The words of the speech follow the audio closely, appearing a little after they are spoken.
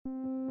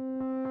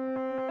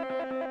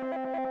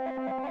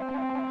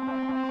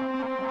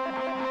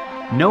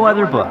No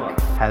other book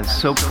has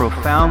so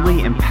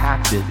profoundly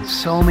impacted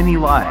so many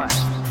lives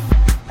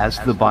as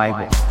the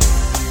Bible.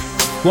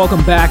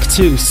 Welcome back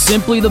to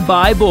Simply the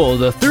Bible,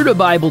 the Through the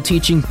Bible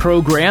teaching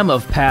program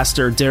of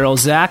Pastor Daryl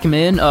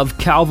Zachman of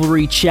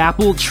Calvary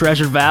Chapel,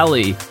 Treasure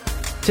Valley.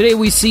 Today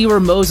we see where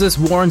Moses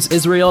warns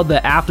Israel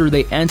that after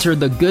they enter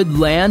the good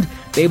land,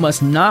 they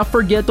must not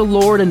forget the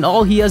Lord and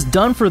all He has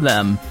done for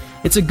them.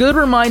 It's a good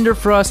reminder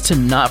for us to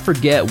not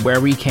forget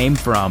where we came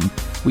from.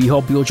 We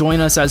hope you'll join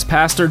us as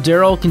Pastor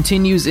Daryl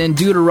continues in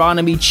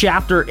Deuteronomy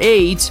chapter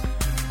 8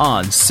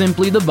 on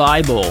Simply the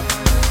Bible.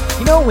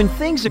 You know, when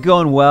things are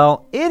going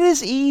well, it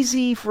is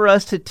easy for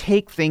us to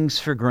take things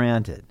for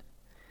granted.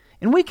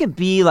 And we can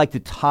be like the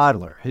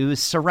toddler who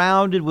is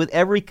surrounded with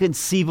every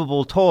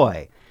conceivable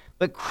toy,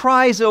 but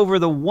cries over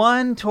the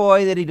one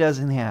toy that he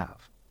doesn't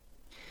have.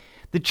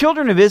 The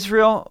children of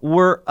Israel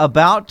were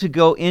about to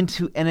go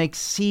into an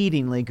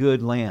exceedingly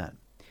good land.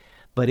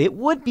 But it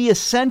would be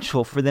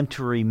essential for them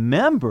to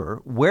remember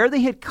where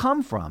they had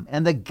come from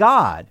and the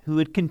God who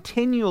had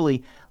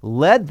continually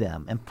led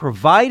them and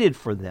provided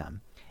for them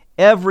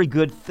every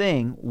good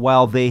thing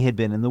while they had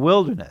been in the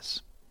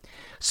wilderness.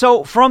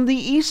 So from the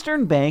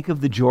eastern bank of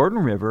the Jordan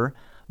River,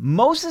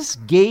 Moses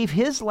gave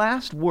his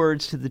last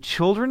words to the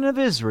children of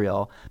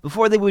Israel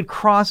before they would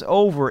cross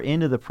over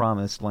into the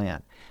promised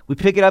land. We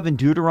pick it up in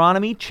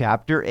Deuteronomy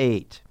chapter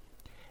 8.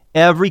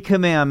 Every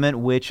commandment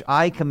which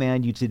I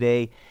command you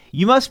today,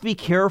 you must be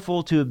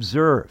careful to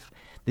observe,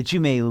 that you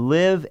may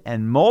live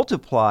and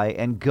multiply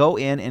and go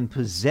in and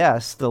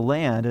possess the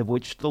land of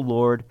which the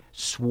Lord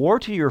swore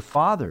to your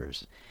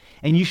fathers.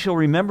 And you shall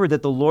remember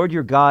that the Lord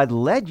your God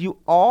led you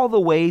all the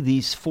way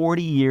these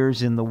 40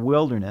 years in the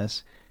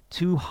wilderness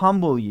to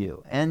humble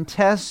you and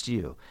test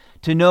you,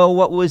 to know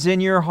what was in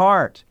your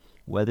heart,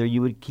 whether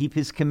you would keep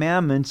his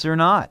commandments or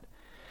not.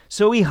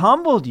 So he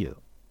humbled you,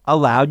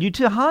 allowed you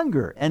to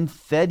hunger, and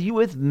fed you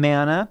with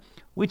manna,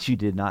 which you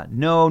did not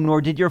know,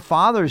 nor did your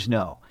fathers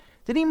know,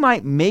 that he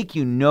might make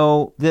you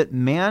know that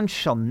man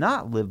shall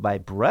not live by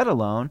bread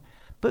alone,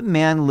 but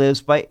man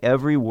lives by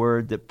every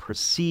word that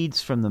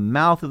proceeds from the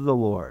mouth of the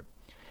Lord.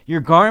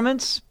 Your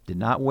garments did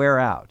not wear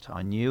out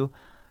on you,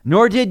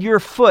 nor did your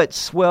foot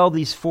swell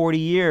these 40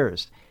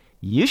 years.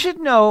 You should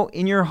know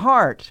in your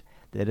heart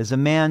that as a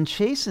man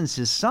chastens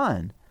his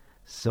son,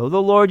 so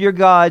the Lord your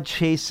God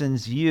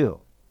chastens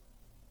you.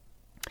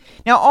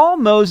 Now, all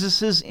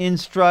Moses'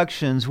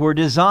 instructions were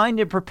designed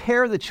to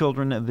prepare the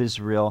children of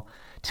Israel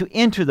to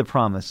enter the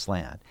promised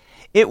land.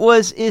 It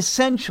was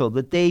essential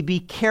that they be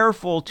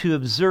careful to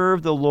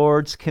observe the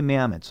Lord's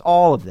commandments,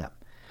 all of them,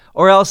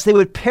 or else they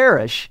would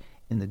perish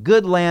in the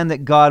good land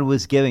that God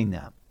was giving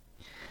them.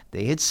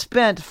 They had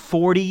spent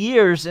 40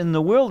 years in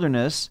the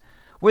wilderness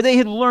where they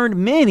had learned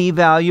many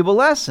valuable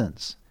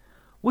lessons,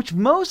 which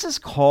Moses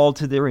called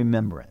to their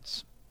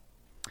remembrance.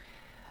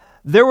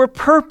 There were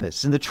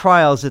purpose in the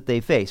trials that they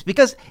faced,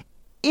 because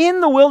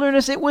in the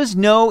wilderness it was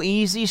no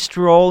easy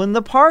stroll in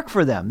the park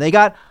for them. They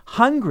got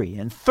hungry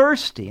and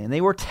thirsty, and they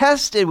were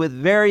tested with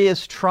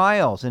various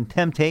trials and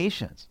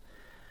temptations.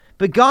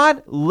 But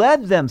God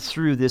led them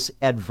through this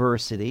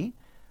adversity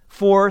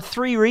for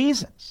 3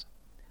 reasons.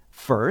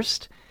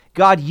 First,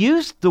 God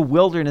used the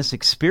wilderness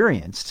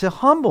experience to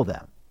humble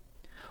them.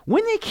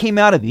 When they came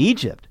out of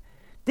Egypt,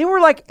 they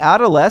were like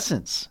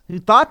adolescents who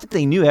thought that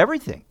they knew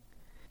everything.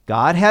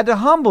 God had to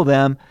humble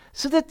them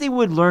so that they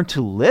would learn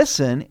to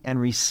listen and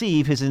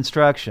receive his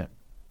instruction.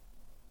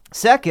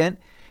 Second,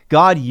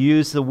 God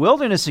used the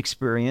wilderness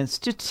experience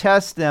to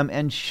test them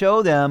and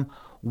show them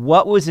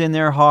what was in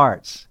their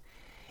hearts.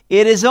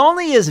 It is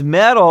only as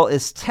metal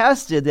is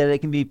tested that it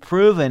can be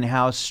proven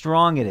how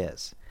strong it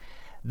is.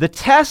 The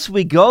tests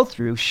we go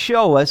through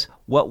show us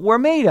what we're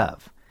made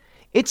of.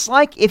 It's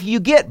like if you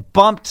get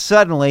bumped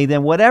suddenly,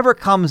 then whatever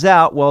comes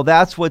out, well,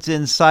 that's what's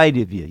inside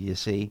of you, you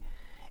see.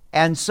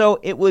 And so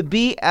it would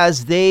be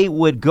as they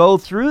would go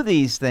through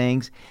these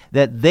things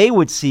that they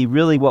would see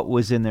really what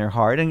was in their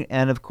heart.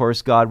 And of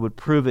course, God would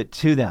prove it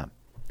to them.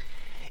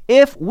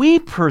 If we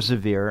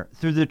persevere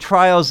through the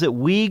trials that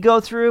we go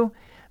through,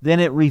 then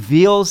it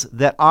reveals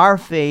that our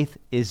faith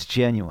is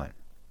genuine.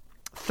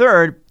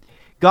 Third,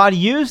 God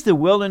used the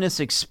wilderness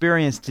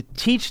experience to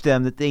teach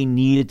them that they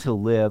needed to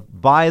live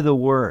by the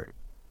word.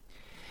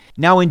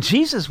 Now, when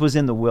Jesus was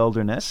in the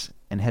wilderness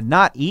and had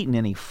not eaten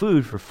any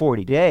food for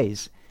 40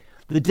 days,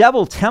 the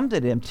devil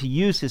tempted him to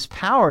use his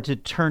power to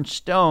turn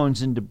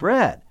stones into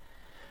bread.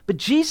 But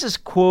Jesus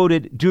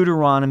quoted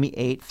Deuteronomy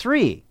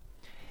 8:3.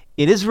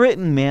 It is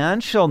written,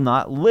 man shall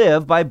not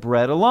live by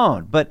bread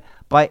alone, but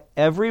by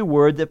every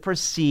word that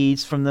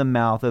proceeds from the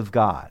mouth of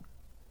God.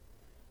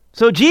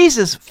 So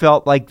Jesus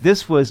felt like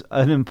this was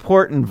an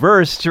important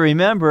verse to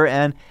remember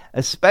and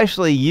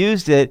especially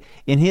used it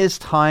in his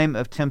time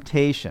of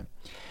temptation.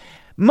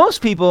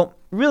 Most people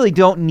really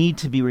don't need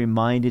to be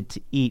reminded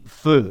to eat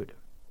food.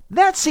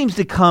 That seems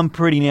to come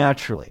pretty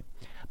naturally.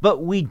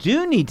 But we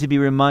do need to be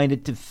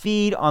reminded to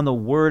feed on the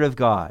Word of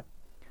God.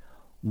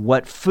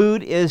 What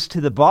food is to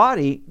the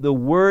body, the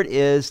Word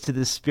is to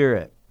the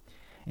spirit.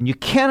 And you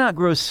cannot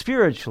grow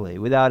spiritually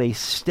without a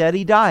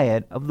steady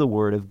diet of the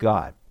Word of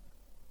God.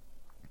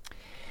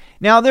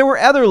 Now, there were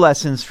other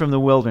lessons from the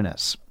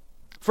wilderness.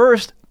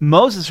 First,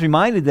 Moses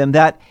reminded them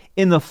that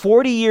in the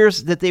 40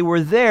 years that they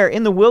were there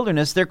in the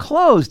wilderness, their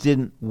clothes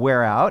didn't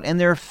wear out and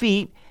their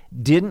feet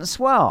didn't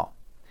swell.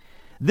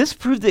 This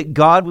proved that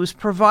God was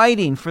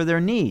providing for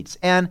their needs,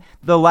 and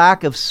the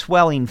lack of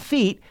swelling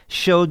feet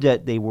showed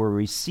that they were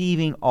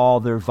receiving all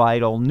their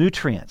vital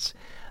nutrients.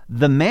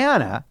 The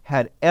manna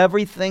had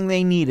everything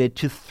they needed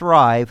to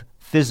thrive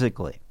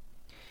physically.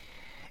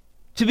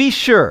 To be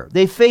sure,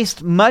 they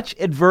faced much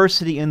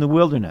adversity in the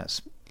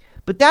wilderness,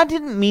 but that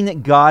didn't mean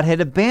that God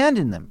had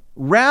abandoned them.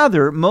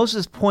 Rather,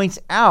 Moses points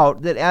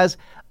out that as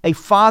a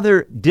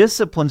father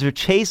disciplines or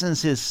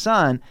chastens his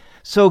son,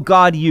 so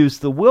God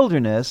used the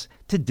wilderness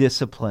to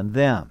discipline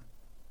them.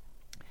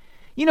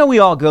 You know, we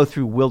all go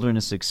through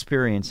wilderness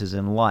experiences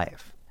in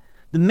life.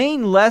 The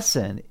main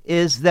lesson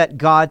is that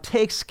God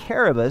takes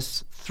care of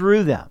us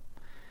through them.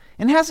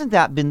 And hasn't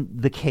that been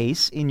the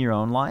case in your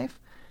own life?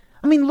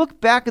 I mean, look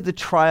back at the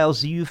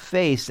trials you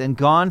faced and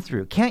gone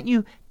through. Can't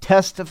you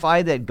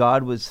testify that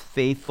God was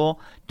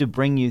faithful to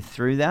bring you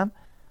through them?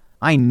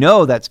 I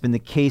know that's been the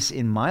case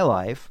in my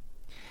life.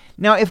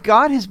 Now, if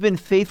God has been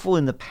faithful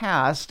in the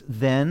past,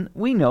 then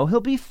we know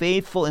he'll be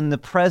faithful in the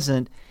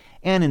present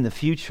and in the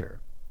future.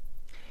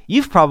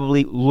 You've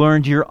probably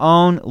learned your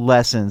own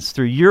lessons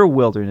through your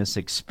wilderness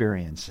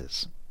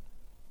experiences.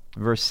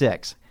 Verse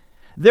 6,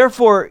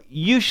 therefore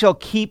you shall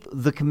keep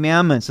the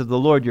commandments of the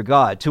Lord your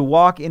God, to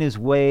walk in his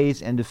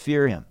ways and to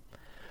fear him.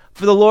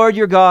 For the Lord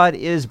your God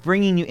is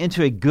bringing you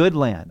into a good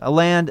land, a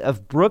land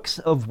of brooks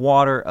of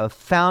water, of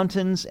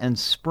fountains and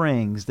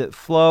springs that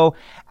flow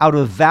out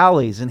of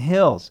valleys and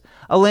hills,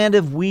 a land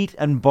of wheat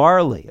and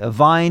barley, of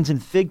vines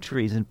and fig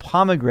trees and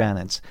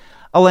pomegranates,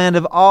 a land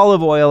of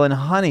olive oil and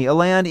honey, a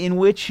land in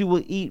which you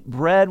will eat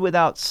bread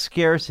without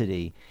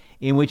scarcity,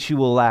 in which you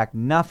will lack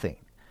nothing,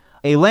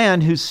 a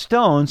land whose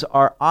stones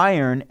are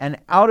iron and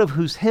out of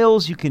whose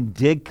hills you can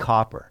dig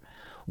copper.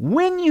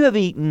 When you have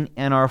eaten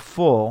and are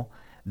full,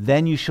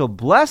 then you shall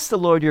bless the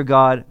Lord your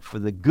God for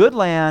the good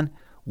land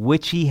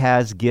which he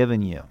has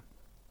given you.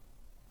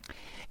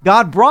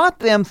 God brought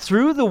them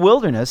through the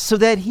wilderness so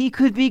that he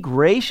could be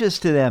gracious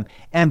to them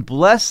and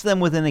bless them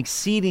with an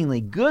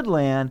exceedingly good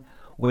land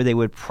where they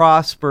would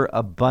prosper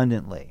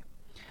abundantly.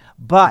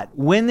 But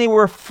when they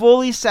were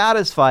fully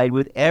satisfied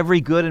with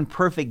every good and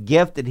perfect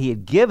gift that he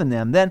had given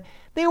them, then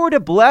they were to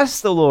bless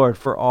the Lord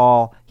for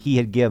all he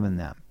had given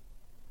them.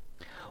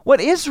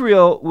 What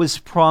Israel was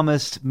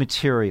promised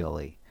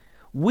materially,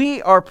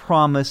 we are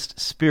promised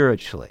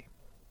spiritually.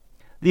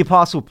 The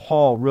Apostle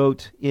Paul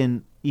wrote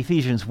in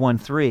Ephesians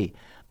 1:3,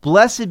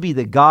 blessed be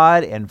the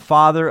God and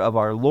Father of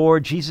our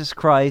Lord Jesus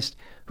Christ,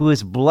 who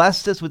has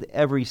blessed us with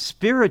every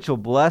spiritual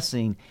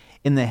blessing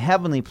in the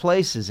heavenly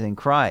places in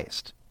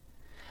Christ.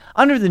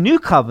 Under the new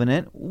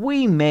covenant,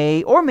 we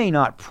may or may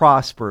not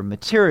prosper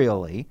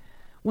materially.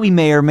 We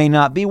may or may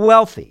not be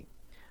wealthy,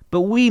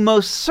 but we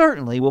most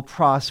certainly will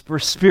prosper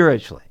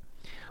spiritually,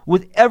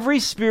 with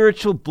every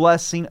spiritual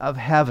blessing of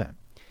heaven.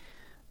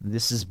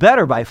 This is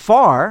better by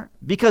far,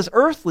 because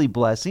earthly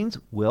blessings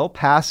will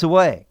pass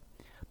away,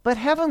 but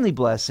heavenly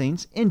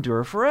blessings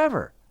endure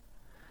forever.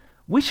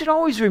 We should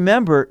always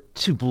remember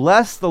to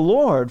bless the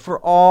Lord for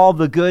all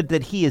the good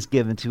that he has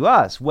given to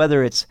us,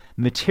 whether it's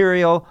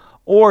material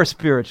or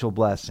spiritual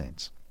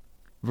blessings.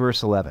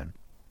 Verse 11,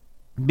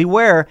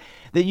 beware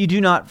that you do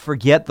not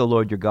forget the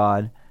Lord your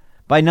God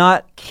by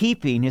not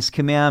keeping his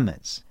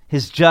commandments,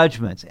 his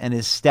judgments, and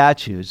his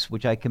statutes,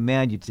 which I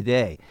command you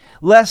today,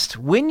 lest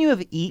when you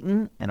have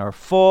eaten and are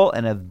full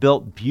and have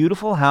built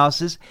beautiful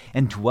houses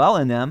and dwell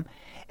in them,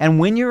 and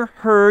when your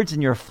herds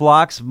and your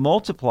flocks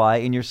multiply,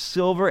 and your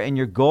silver and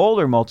your gold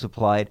are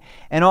multiplied,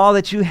 and all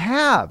that you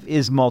have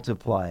is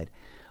multiplied,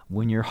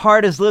 when your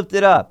heart is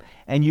lifted up,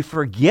 and you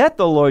forget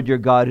the Lord your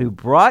God, who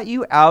brought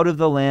you out of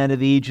the land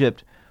of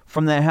Egypt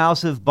from the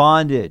house of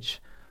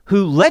bondage,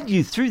 who led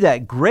you through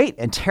that great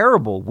and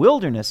terrible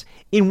wilderness,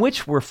 in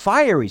which were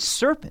fiery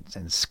serpents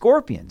and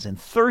scorpions, and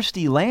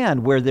thirsty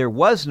land where there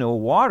was no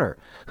water,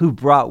 who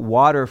brought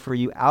water for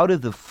you out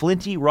of the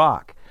flinty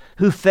rock,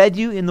 who fed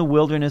you in the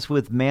wilderness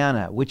with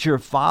manna, which your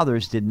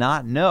fathers did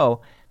not know,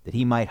 that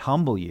he might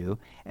humble you,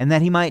 and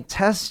that he might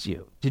test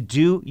you, to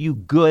do you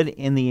good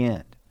in the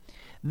end.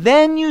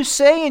 Then you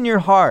say in your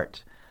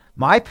heart,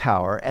 my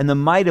power and the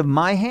might of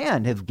my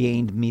hand have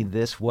gained me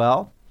this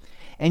wealth.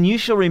 And you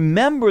shall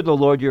remember the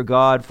Lord your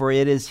God, for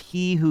it is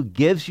he who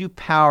gives you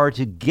power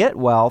to get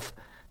wealth,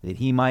 that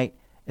he might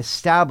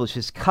establish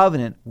his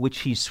covenant, which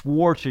he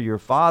swore to your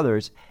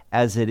fathers,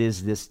 as it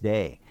is this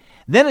day.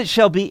 Then it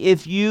shall be,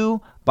 if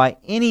you by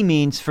any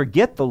means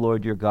forget the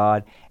Lord your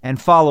God,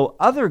 and follow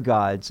other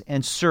gods,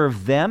 and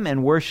serve them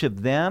and worship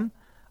them,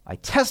 I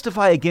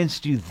testify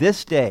against you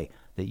this day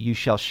that you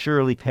shall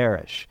surely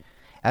perish.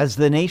 As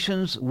the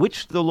nations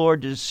which the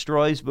Lord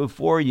destroys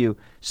before you,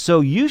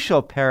 so you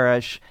shall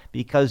perish,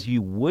 because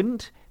you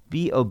wouldn't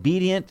be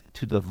obedient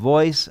to the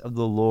voice of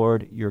the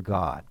Lord your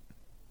God.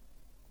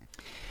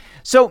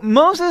 So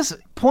Moses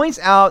points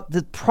out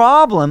the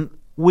problem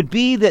would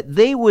be that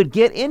they would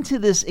get into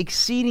this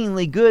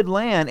exceedingly good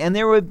land, and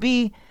there would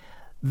be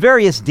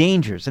various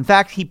dangers. In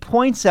fact, he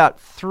points out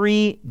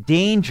 3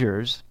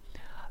 dangers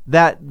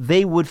that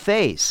they would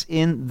face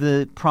in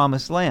the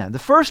promised land. The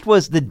first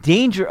was the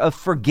danger of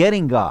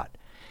forgetting God.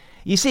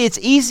 You see, it's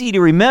easy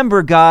to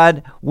remember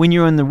God when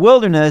you're in the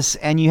wilderness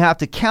and you have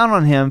to count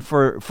on him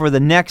for the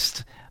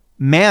next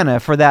manna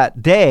for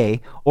that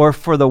day, or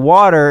for the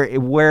water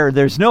where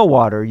there's no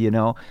water,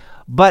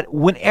 But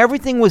when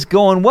everything was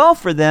going well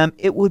for them,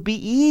 it would be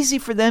easy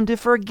for them to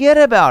forget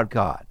about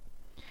God.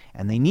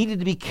 And they needed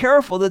to be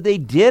careful that they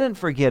didn't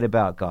forget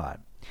about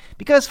God,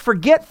 because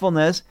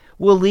forgetfulness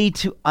will lead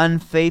to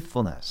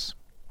unfaithfulness.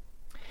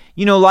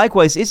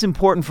 Likewise, it's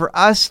important for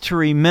us to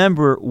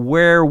remember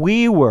where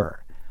we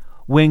were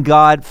when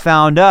God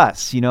found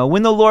us.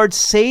 When the Lord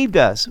saved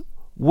us,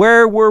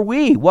 where were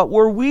we? What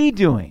were we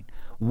doing?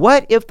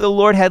 What if the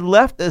Lord had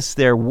left us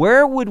there?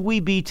 Where would we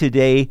be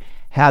today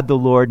had the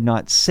Lord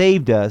not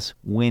saved us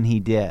when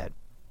he did?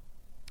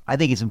 I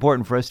think it's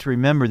important for us to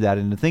remember that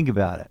and to think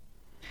about it.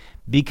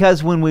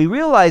 Because when we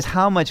realize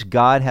how much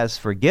God has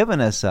forgiven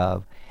us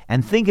of,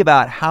 and think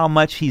about how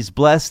much he's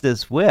blessed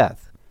us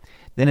with,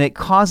 then it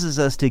causes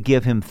us to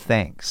give him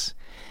thanks.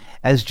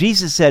 As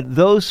Jesus said,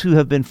 those who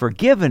have been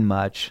forgiven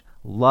much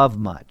love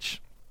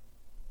much.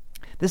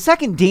 The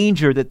second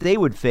danger that they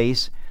would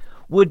face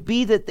would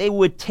be that they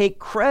would take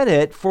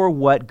credit for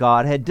what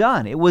God had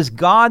done. It was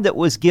God that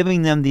was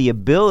giving them the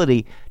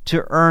ability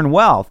to earn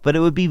wealth, but it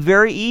would be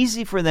very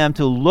easy for them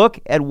to look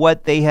at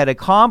what they had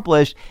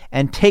accomplished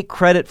and take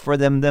credit for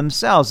them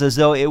themselves, as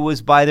though it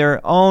was by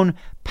their own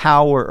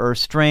power or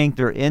strength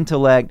or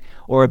intellect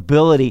or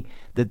ability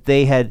that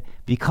they had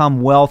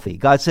become wealthy.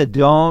 God said,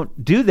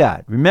 don't do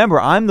that.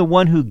 Remember, I'm the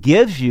one who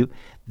gives you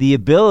the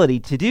ability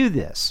to do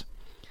this.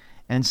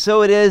 And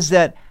so it is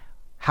that,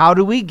 how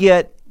do we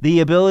get the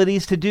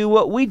abilities to do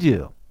what we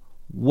do?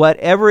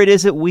 Whatever it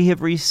is that we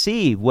have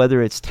received,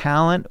 whether it's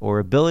talent or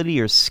ability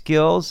or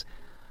skills,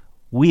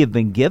 we have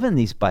been given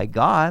these by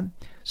God.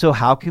 So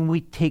how can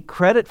we take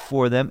credit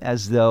for them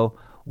as though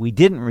we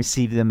didn't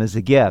receive them as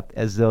a gift,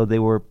 as though they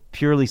were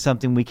purely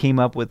something we came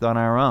up with on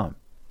our own?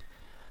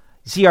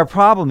 See, our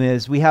problem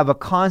is we have a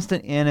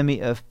constant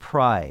enemy of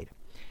pride,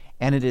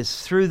 and it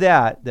is through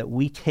that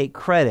we take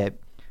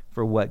credit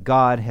for what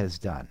God has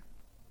done.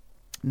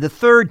 The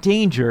third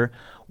danger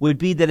would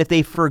be that if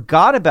they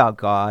forgot about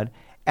God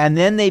and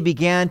then they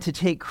began to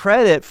take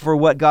credit for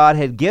what God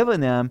had given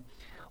them,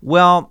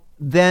 well,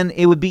 then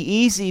it would be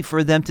easy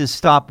for them to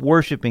stop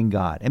worshiping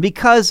God. And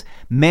because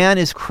man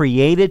is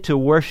created to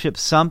worship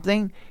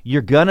something,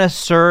 you're going to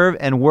serve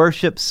and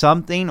worship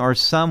something or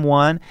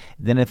someone.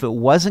 Then if it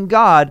wasn't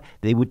God,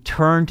 they would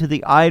turn to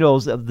the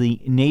idols of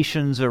the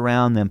nations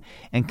around them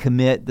and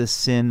commit the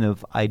sin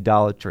of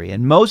idolatry.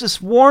 And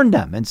Moses warned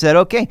them and said,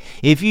 okay,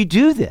 if you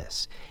do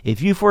this,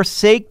 if you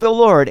forsake the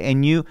Lord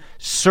and you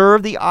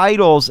serve the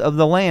idols of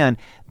the land,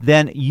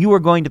 then you are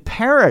going to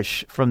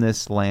perish from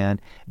this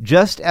land,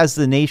 just as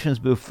the nations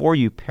before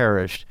you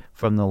perished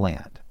from the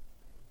land.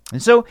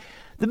 And so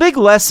the big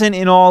lesson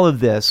in all of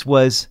this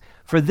was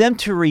for them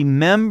to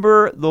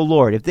remember the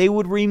Lord. If they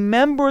would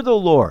remember the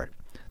Lord,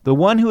 the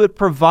one who had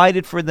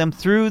provided for them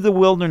through the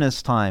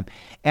wilderness time,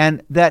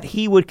 and that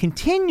he would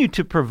continue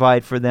to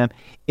provide for them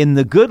in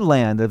the good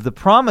land of the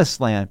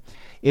promised land,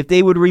 if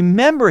they would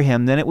remember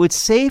him, then it would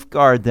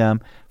safeguard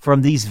them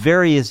from these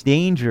various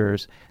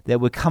dangers that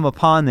would come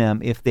upon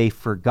them if they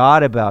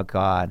forgot about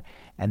God,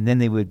 and then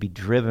they would be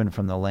driven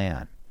from the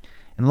land.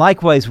 And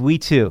likewise, we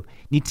too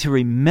need to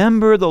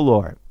remember the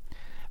Lord.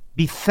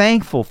 Be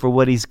thankful for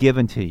what he's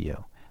given to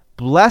you.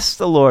 Bless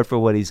the Lord for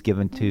what he's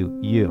given to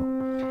you.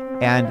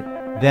 And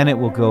then it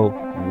will go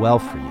well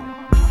for you.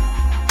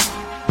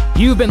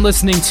 You've been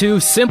listening to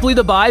Simply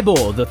the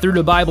Bible, the Through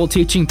the Bible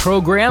teaching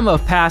program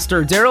of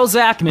Pastor Daryl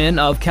Zachman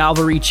of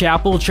Calvary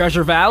Chapel,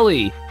 Treasure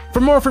Valley. For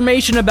more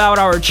information about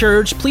our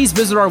church, please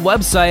visit our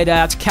website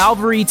at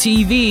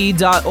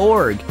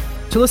calvarytv.org.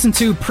 To listen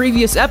to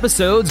previous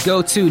episodes,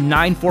 go to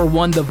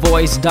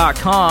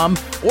 941thevoice.com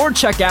or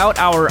check out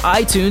our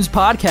iTunes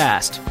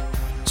podcast.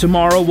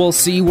 Tomorrow we'll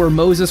see where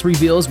Moses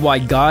reveals why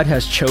God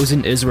has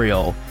chosen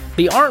Israel.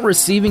 They aren't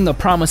receiving the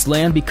promised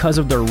land because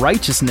of their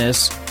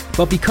righteousness,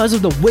 but because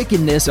of the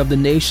wickedness of the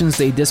nations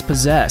they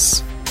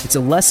dispossess. It's a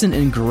lesson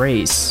in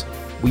grace.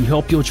 We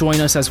hope you'll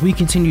join us as we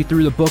continue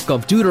through the book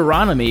of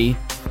Deuteronomy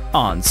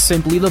on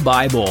Simply the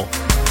Bible.